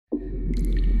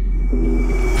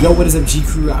Yo, what is up, G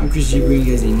Crew? I'm Chris G, bringing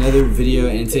you guys another video.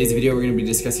 And in today's video, we're going to be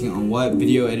discussing on what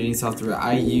video editing software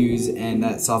I use, and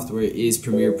that software is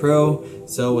Premiere Pro.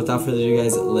 So without further ado,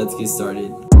 guys, let's get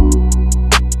started.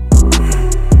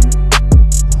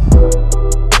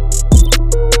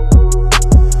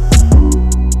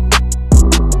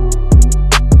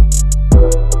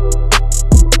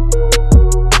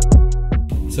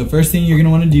 So first thing you're going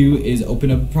to want to do is open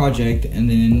up a project, and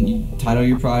then you title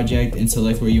your project and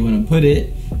select where you want to put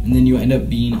it, and then you end up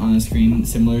being on a screen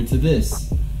similar to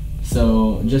this.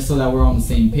 So just so that we're on the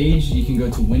same page, you can go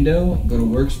to Window, go to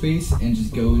Workspace, and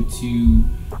just go to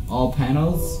All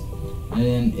Panels, and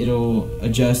then it'll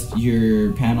adjust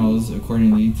your panels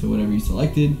accordingly to whatever you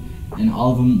selected, and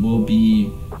all of them will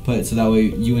be put so that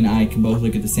way you and I can both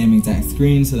look at the same exact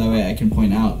screen, so that way I can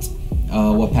point out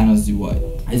what panels do what.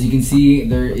 As you can see,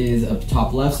 there is a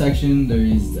top left section, there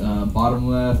is bottom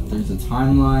left, there's a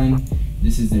timeline,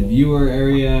 this is the viewer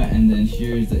area, and then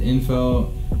here's the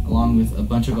info along with a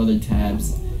bunch of other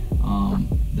tabs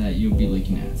that you'll be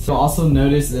looking at. So also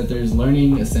notice that there's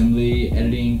learning, assembly,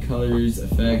 editing, colors,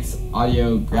 effects,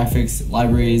 audio, graphics,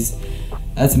 libraries.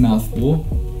 That's a mouthful,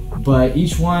 but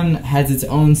each one has its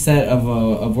own set of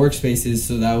workspaces,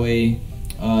 so that way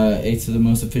it's the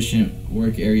most efficient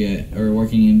work area or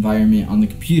working environment on the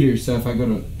computer. So if I go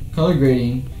to color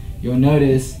grading, you'll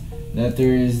notice that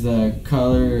there is the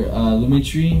color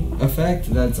lumetri effect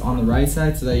that's on the right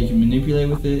side, so that you can manipulate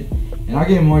with it. And I'll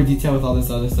get in more detail with all this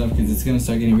other stuff because it's going to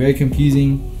start getting very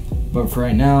confusing. But for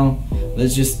right now,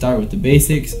 let's just start with the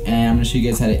basics, and I'm going to show you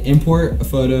guys how to import a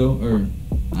photo, or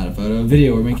not a photo, a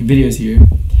video. We're making videos here.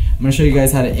 I'm going to show you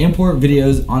guys how to import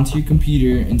videos onto your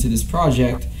computer into this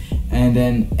project, and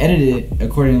then edit it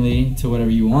accordingly to whatever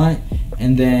you want,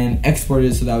 and then export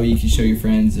it so that way you can show your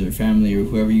friends or family or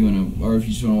whoever you want to, or if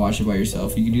you just want to watch it by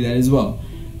yourself, you can do that as well.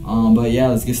 But yeah,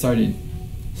 let's get started.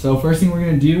 So first thing we're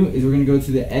going to do is we're going to go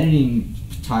to the editing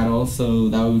title, so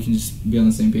that way we can just be on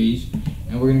the same page,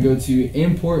 and we're going to go to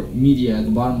import media at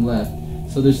the bottom left.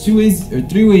 So there's two ways, or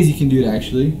three ways you can do it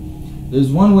actually.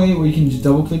 There's one way where you can just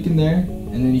double click in there,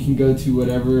 and then you can go to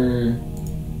whatever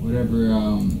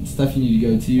stuff you need to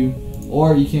go to,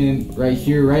 or you can right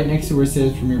here, right next to where it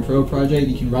says Premiere Pro project,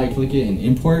 you can right click it and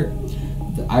import.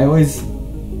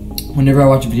 Whenever I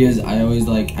watch videos,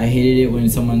 I hated it when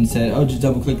someone said, oh, just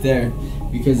double click there,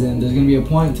 because then there's gonna be a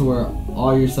point to where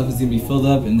all your stuff is gonna be filled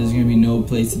up and there's gonna be no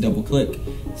place to double click.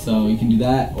 So you can do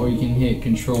that, or you can hit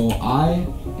Control I,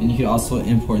 and you can also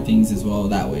import things as well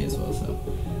that way as well. So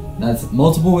that's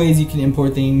multiple ways you can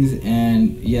import things,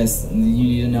 and yes, you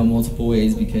need to know multiple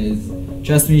ways because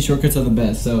trust me, shortcuts are the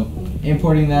best. So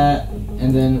importing that,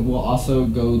 and then we'll also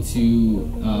go to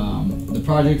the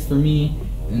projects for me,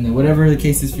 and then whatever the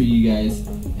case is for you guys.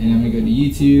 And I'm gonna go to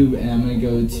YouTube, and I'm gonna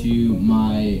go to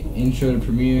my intro to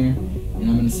Premiere, and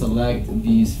I'm gonna select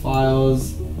these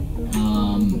files,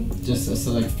 just a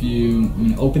select few. I'm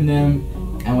gonna open them.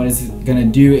 And what it's gonna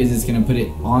do is it's gonna put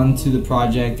it onto the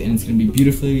project, and it's gonna be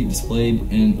beautifully displayed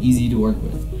and easy to work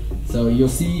with. So you'll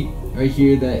see right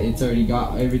here that it's already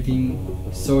got everything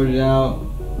sorted out.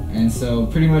 And so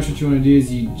pretty much what you wanna do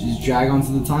is you just drag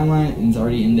onto the timeline, and it's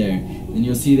already in there. And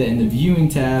you'll see that in the viewing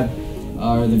tab,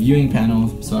 or the viewing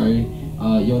panel, sorry,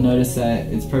 you'll notice that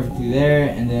it's perfectly there.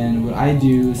 And then what I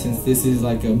do, since this is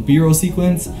like a B-roll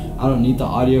sequence, I don't need the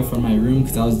audio from my room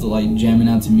because I was like jamming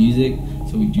out to music.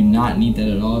 So we do not need that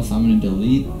at all, so I'm going to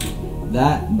delete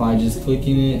that by just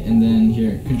clicking it, and then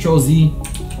here, Control Z.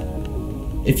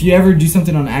 If you ever do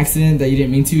something on accident that you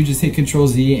didn't mean to, just hit Control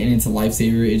Z and it's a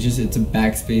lifesaver. It's a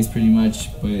backspace pretty much,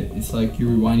 but it's like you're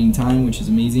rewinding time, which is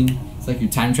amazing. It's like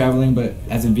you're time traveling, but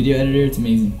as a video editor, it's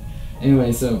amazing.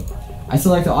 Anyway, so I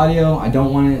select the audio, I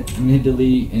don't want it, I'm going to hit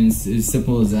delete, and it's as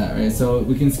simple as that, right? So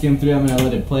we can skim through, I'm going to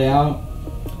let it play out.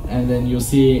 And then you'll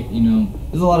see, you know,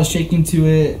 there's a lot of shaking to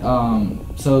it.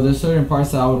 So there's certain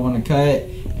parts that I would want to cut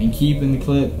and keep in the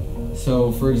clip.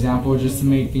 So for example, just to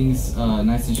make things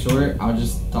nice and short, I'll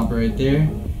just stop it right there,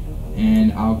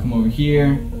 and I'll come over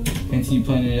here, continue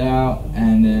playing it out,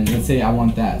 and then let's say I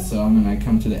want that. So I'm gonna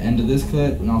come to the end of this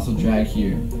clip and also drag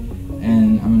here.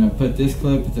 And I'm gonna put this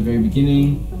clip at the very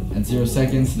beginning at 0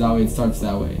 seconds, so that way it starts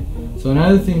that way. So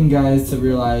another thing, guys, to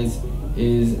realize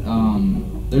is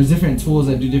there's different tools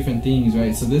that do different things,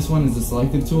 right? So this one is the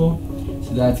selective tool,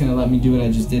 so that's gonna let me do what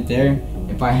I just did there.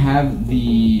 If I have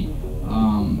the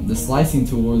slicing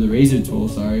tool, or the razor tool,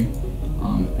 sorry,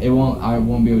 I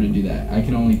won't be able to do that. I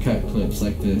can only cut clips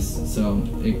like this, so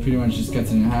it pretty much just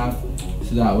cuts it in half,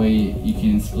 so that way you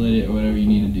can split it or whatever you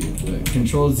need to do. But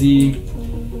Control Z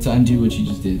to undo what you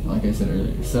just did, like I said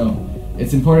earlier. So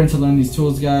it's important to learn these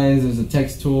tools, guys. There's a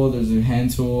text tool, there's a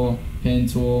hand tool, pen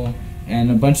tool,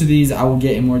 And a bunch of these I will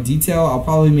get in more detail. I'll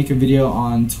probably make a video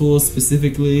on tools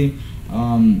specifically,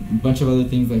 a bunch of other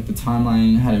things like the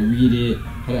timeline, how to read it,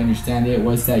 how to understand it,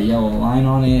 what's that yellow line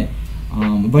on it,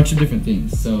 a bunch of different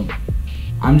things. So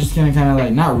I'm just gonna kind of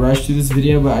like not rush through this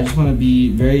video, but I just want to be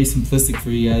very simplistic for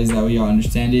you guys, that way y'all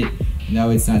understand it, and that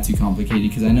way it's not too complicated,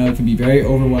 because I know it can be very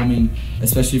overwhelming,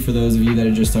 especially for those of you that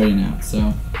are just starting out.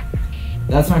 So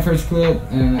that's my first clip,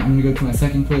 and I'm gonna go to my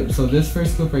second clip. So this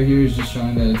first clip right here is just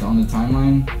showing that it's on the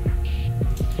timeline.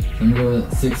 So I'm gonna go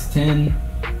to 610,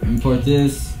 import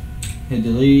this, hit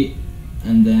delete,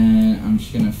 and then I'm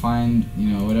just gonna find, you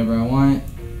know, whatever I want.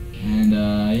 And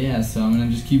yeah, so I'm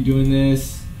gonna just keep doing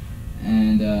this,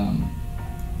 and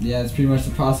yeah, that's pretty much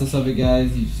the process of it,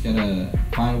 guys. You just gotta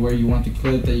find where you want the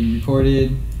clip that you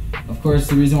recorded. Of course,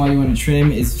 the reason why you want to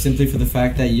trim is simply for the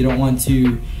fact that you don't want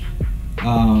to,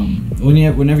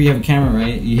 whenever you have a camera,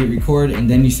 right, you hit record and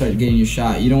then you start getting your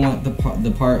shot. You don't want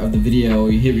the part of the video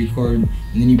where you hit record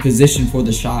and then you position for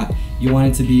the shot. You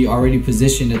want it to be already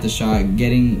positioned at the shot,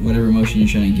 getting whatever motion you're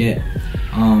trying to get.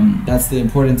 That's the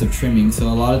importance of trimming. So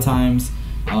a lot of times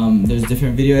there's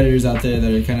different video editors out there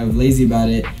that are kind of lazy about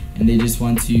it, and they just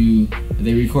want to,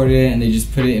 they record it and they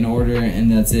just put it in order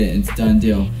and that's it, it's done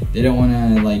deal. They don't want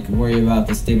to like worry about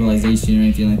the stabilization or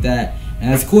anything like that.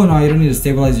 And that's cool and all, you don't need to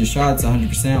stabilize your shots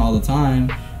 100% all the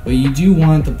time, but you do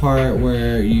want the part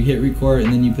where you hit record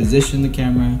and then you position the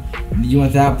camera. You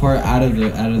want that part out of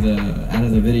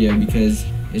the video, because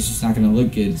it's just not gonna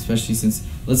look good, especially since,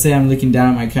 let's say I'm looking down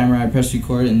at my camera, I press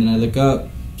record and then I look up.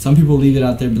 Some people leave it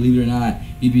out there, believe it or not,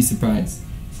 you'd be surprised.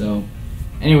 So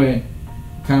anyway,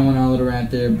 kind of went on a little rant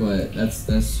there, but that's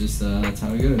just that's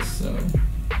how it goes. So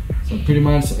pretty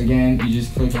much, again, you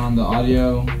just click on the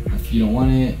audio if you don't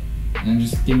want it, and I'm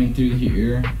just skimming through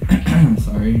here.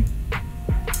 Sorry.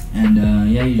 And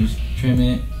yeah, you just trim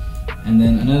it. And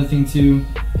then another thing too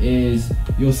is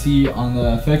you'll see on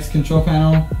the effects control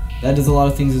panel, that does a lot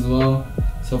of things as well.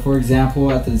 So for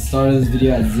example, at the start of this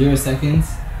video at 0 seconds,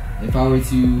 if I were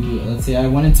to, let's say I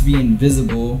want it to be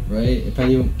invisible, right? If I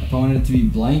wanted it to be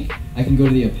blank, I can go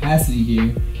to the opacity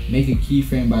here, make a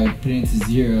keyframe by putting it to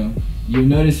 0. You'll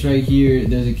notice right here,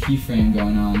 there's a keyframe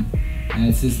going on, and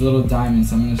it's this little diamond.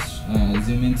 So I'm gonna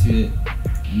zoom into it,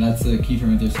 and that's the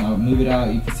keyframe right there. So I'll move it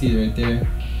out, you can see it right there.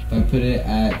 If I put it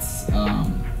at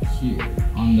here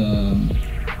on the,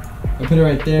 if I put it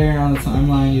right there on the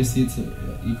timeline, you'll see it's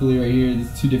equally right here.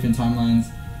 There's two different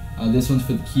timelines. This one's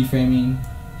for the keyframing.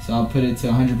 So I'll put it to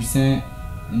 100%,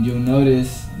 and you'll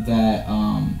notice that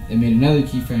it made another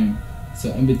keyframe.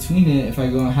 So in between it, if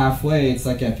I go halfway, it's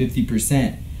like at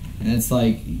 50%, and it's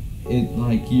like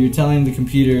you're telling the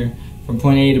computer from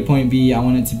point A to point B, I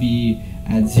want it to be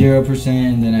at 0%,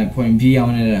 and then at point B, I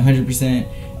want it at 100%,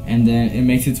 and then it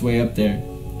makes its way up there.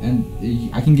 And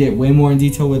I can get way more in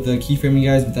detail with the keyframing,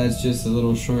 guys, but that's just a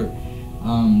little short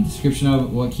description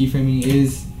of what keyframing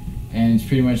is. And it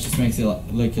pretty much just makes it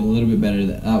look a little bit better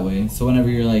that way. So whenever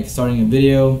you're like starting a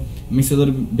video, it makes it a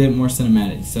little bit more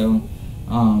cinematic. So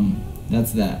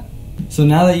that's that. So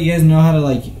now that you guys know how to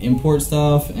like import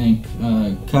stuff and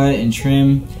cut and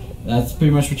trim, that's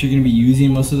pretty much what you're gonna be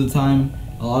using most of the time.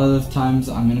 A lot of the times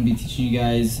I'm gonna be teaching you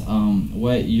guys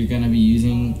what you're gonna be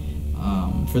using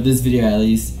for this video, at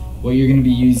least what you're gonna be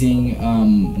using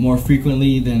more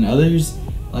frequently than others.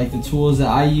 Like the tools that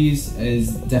I use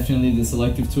is definitely the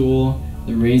selective tool,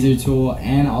 the razor tool,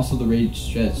 and also the rate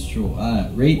stretch tool.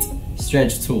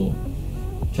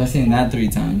 Try saying that 3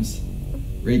 times.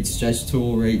 Rate stretch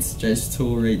tool, rate stretch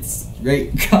tool, rate.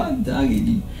 God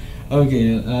doggy.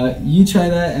 Okay, you try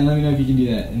that and let me know if you can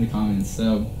do that in the comments.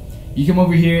 So you come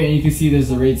over here and you can see there's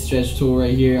the rate stretch tool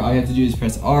right here. All you have to do is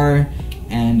press R,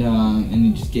 and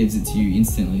it just gives it to you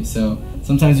instantly. So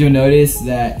sometimes you'll notice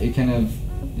that it kind of,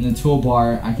 in the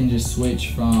toolbar, I can just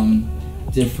switch from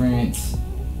different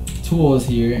tools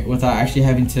here without actually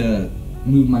having to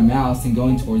move my mouse and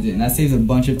going towards it, and that saves a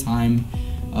bunch of time,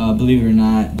 believe it or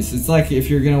not. It's like if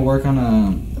you're gonna work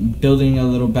on building a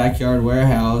little backyard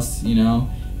warehouse, you know,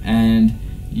 and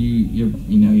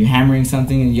you're hammering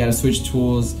something and you gotta switch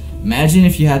tools. Imagine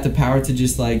if you had the power to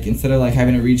just like, instead of like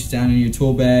having to reach down in your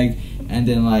tool bag and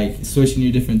then like switching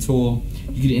your different tool,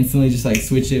 you could instantly just like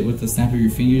switch it with the snap of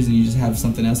your fingers and you just have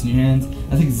something else in your hands.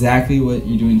 That's exactly what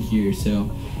you're doing here.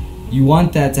 So you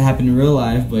want that to happen in real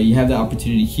life, but you have the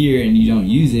opportunity here and you don't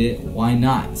use it. Why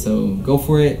not? So go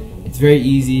for it. It's very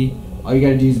easy. All you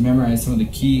gotta do is memorize some of the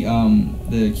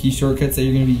key shortcuts that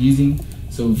you're gonna be using.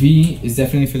 So V is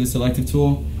definitely for the selective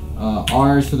tool,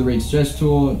 R is for the rate stretch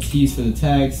tool, T is for the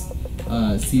text,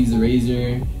 C is the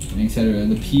razor, and etc.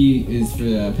 The P is for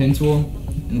the pen tool.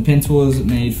 And the pen tool is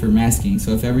made for masking.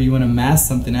 So if ever you want to mask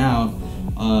something out,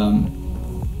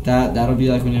 That'll be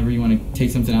like whenever you want to take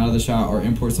something out of the shot or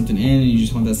import something in and you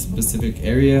just want that specific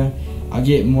area. I'll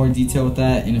get more detail with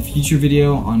that in a future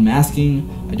video on masking.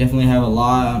 I definitely have a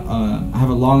lot. I have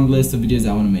a long list of videos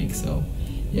I want to make. So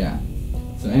yeah.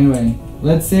 So anyway,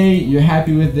 let's say you're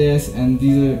happy with this and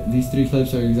these 3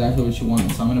 clips are exactly what you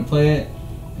want. So I'm gonna play it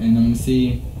and I'm gonna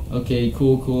see. Okay,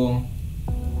 cool.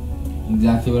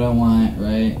 Exactly what I want,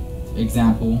 right?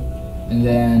 Example. And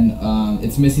then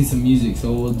it's missing some music,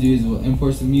 so what we'll do is we'll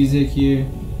import some music here,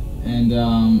 and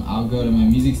I'll go to my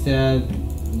music tab,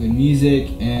 go to music,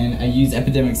 and I use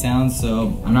Epidemic Sounds,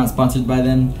 so I'm not sponsored by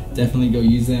them. Definitely go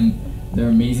use them. They're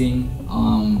amazing.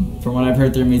 From what I've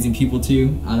heard, they're amazing people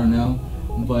too. I don't know,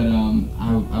 but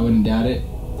I wouldn't doubt it.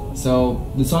 So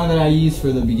the song that I use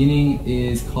for the beginning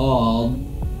is called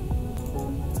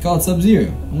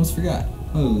Sub-Zero. Almost forgot.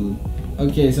 Oh,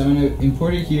 okay. So I'm gonna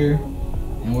import it here.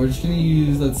 And we're just gonna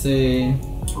use, let's say,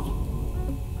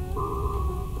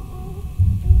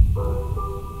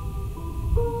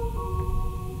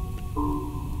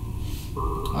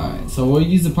 alright, so we'll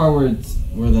use the part where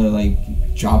the like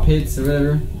drop hits or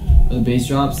whatever, or the bass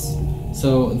drops.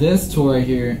 So this tool right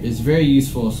here is very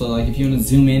useful. So like if you want to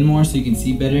zoom in more so you can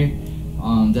see better,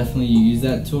 definitely use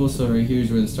that tool. So right here is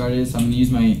where the start is. So I'm gonna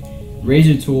use my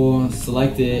razor tool,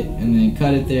 select it, and then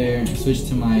cut it there, switch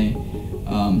to my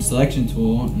selection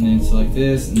tool, and then select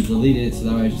this and delete it, so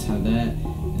that way I just have that.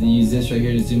 And then use this right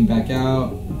here to zoom back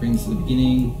out, bring this to the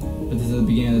beginning, put this at the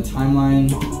beginning of the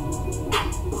timeline.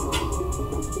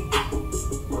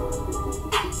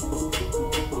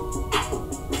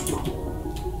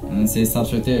 And then say it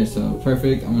stops right there, so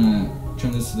perfect. I'm gonna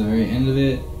turn this to the very end of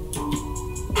it.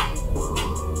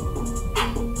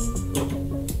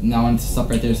 Now I want it to stop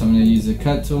right there, so I'm gonna use the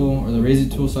cut tool, or the razor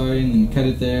tool, sorry, and then cut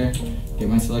it there. Get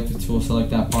my selected tool,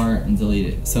 select that part, and delete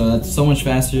it. So that's so much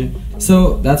faster.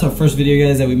 So that's our first video,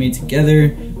 guys, that we made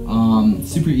together.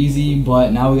 Super easy,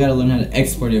 but now we gotta learn how to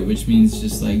export it, which means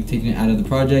just like taking it out of the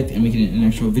project and making it an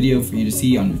actual video for you to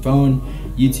see on your phone,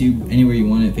 YouTube, anywhere you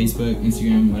want it, Facebook,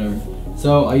 Instagram, whatever.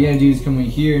 So all you gotta do is come right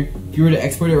here. If you were to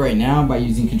export it right now by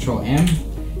using Control-M,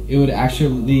 it would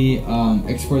actually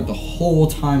export the whole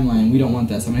timeline. We don't want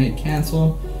that, so I'm gonna hit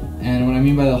cancel. And what I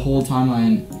mean by the whole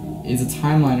timeline is a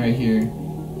timeline right here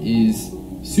is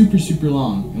super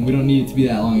long, and we don't need it to be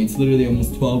that long. It's literally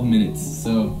almost 12 minutes.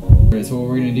 So what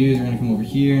we're gonna do is we're gonna come over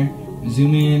here,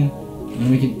 zoom in, I'm gonna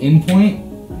make an in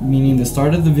point, meaning the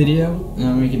start of the video, and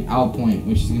I'm gonna make an out point,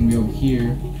 which is gonna be over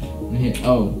here. I'm gonna hit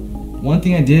O. One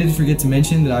thing I did forget to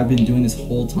mention that I've been doing this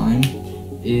whole time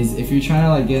is if you're trying to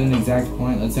like get an exact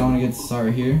point, let's say I want to get to start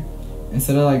right here,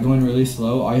 instead of like going really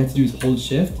slow, all you have to do is hold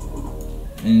shift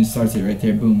and it starts it right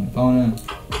there, boom. If I want to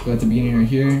go at the beginning right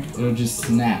here, it'll just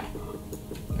snap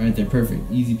right there,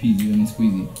 perfect, easy peasy, lemon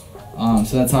squeezy.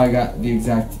 So that's how I got the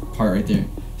exact part right there.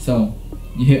 So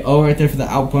you hit O right there for the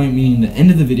out point, meaning the end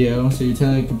of the video. So you're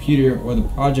telling the computer or the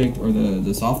project or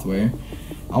the software,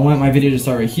 I want my video to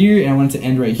start right here and I want it to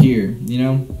end right here, you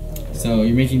know? So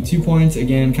you're making 2 points,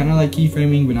 again, kind of like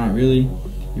keyframing, but not really.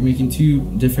 You're making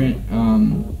 2 different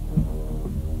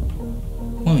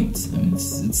points. I mean,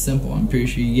 it's simple. I'm pretty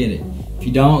sure you get it. If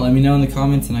you don't, let me know in the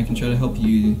comments and I can try to help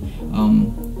you.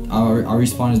 I'll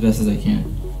respond as best as I can.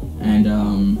 And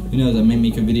who knows, I may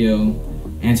make a video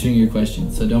answering your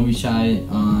questions, so don't be shy.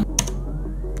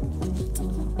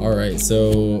 Alright,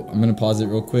 so I'm gonna pause it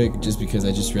real quick just because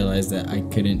I just realized that I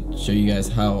couldn't show you guys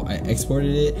how I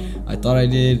exported it. I thought I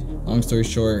did. Long story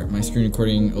short, my screen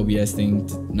recording OBS thing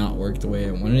did not work the way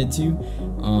I wanted it to.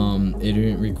 It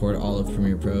didn't record all of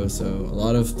Premiere Pro, so a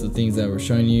lot of the things that we're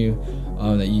showing you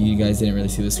that you guys didn't really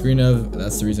see the screen of,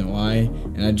 that's the reason why.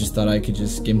 And I just thought I could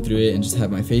just skim through it and just have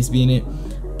my face be in it.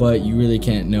 But you really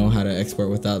can't know how to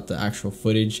export without the actual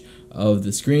footage of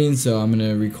the screen, so I'm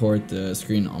gonna record the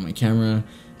screen on my camera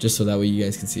just so that way you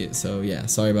guys can see it. So yeah,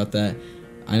 sorry about that.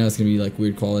 I know it's gonna be like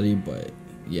weird quality, but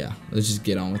yeah, let's just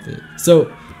get on with it. So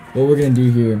what we're gonna do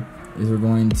here is we're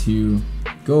going to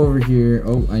go over here.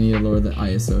 Oh, I need to lower the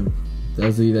ISO.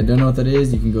 Those of you that don't know what that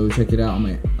is, you can go check it out on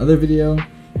my other video.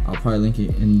 I'll probably link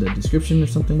it in the description or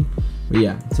something. But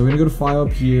yeah, so we're gonna go to file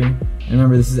up here. And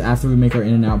remember, this is after we make our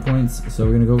in and out points. So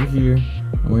we're gonna go over here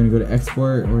and we're gonna go to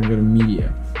export, and we're gonna go to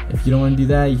media. If you don't want to do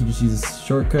that, you can just use a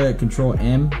shortcut,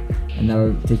 Control-M, and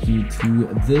that'll take you to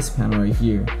this panel right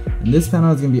here. And this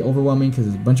panel is going to be overwhelming because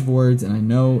there's a bunch of words, and I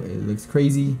know it looks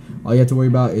crazy. All you have to worry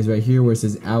about is right here where it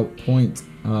says output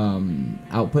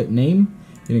name.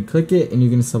 You're going to click it, and you're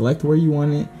going to select where you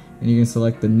want it, and you're going to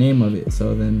select the name of it.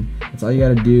 So then that's all you got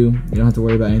to do. You don't have to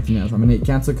worry about anything else. I'm going to hit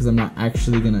cancel because I'm not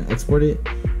actually going to export it.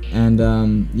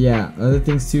 And yeah, other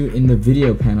things too, in the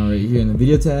video panel right here, in the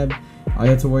video tab, all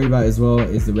you have to worry about as well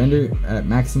is the render at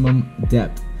maximum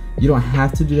depth. You don't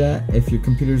have to do that if your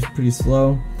computer's pretty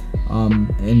slow,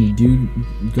 and you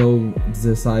do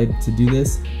decide to do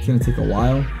this. It's going to take a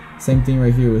while. Same thing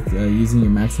right here with using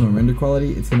your maximum render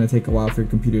quality. It's going to take a while for your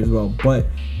computer as well, but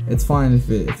it's fine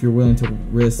if you're willing to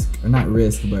risk, or not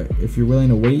risk, but if you're willing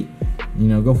to wait, you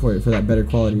know, go for it for that better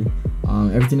quality.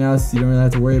 Everything else you don't really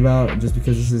have to worry about, just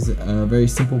because this is a very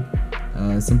simple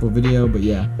video. But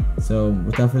yeah, so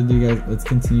without further ado, guys, let's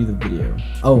continue the video.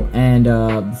 Oh, and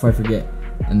before I forget,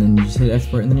 and then you just hit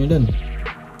export and then you're done.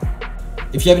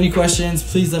 If you have any questions,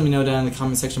 please let me know down in the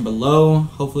comment section below.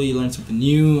 Hopefully you learned something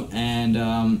new, and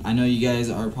I know you guys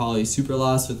are probably super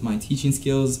lost with my teaching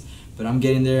skills, but I'm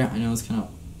getting there. I know it's kind of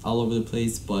all over the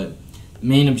place, but the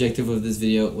main objective of this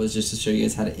video was just to show you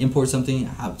guys how to import something,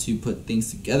 how to put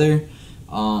things together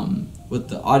with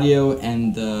the audio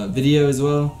and the video as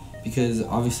well, because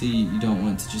obviously you don't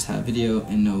want to just have video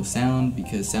and no sound,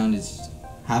 because sound is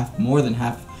more than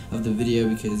half of the video,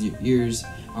 because your ears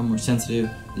are more sensitive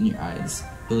than your eyes,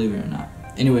 believe it or not.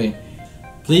 Anyway,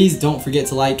 please don't forget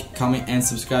to like, comment, and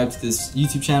subscribe to this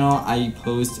YouTube channel. I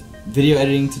post video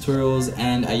editing tutorials,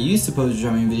 and I used to post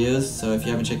drumming videos, so if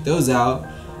you haven't checked those out,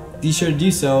 be sure to do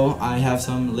so. I have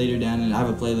some later down, and I have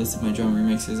a playlist of my drum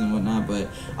remixes and whatnot, but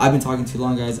I've been talking too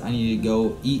long, guys. I need to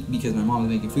go eat because my mom is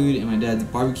making food and my dad's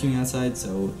barbecuing outside.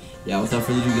 So yeah, without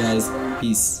further ado, guys,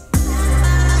 peace.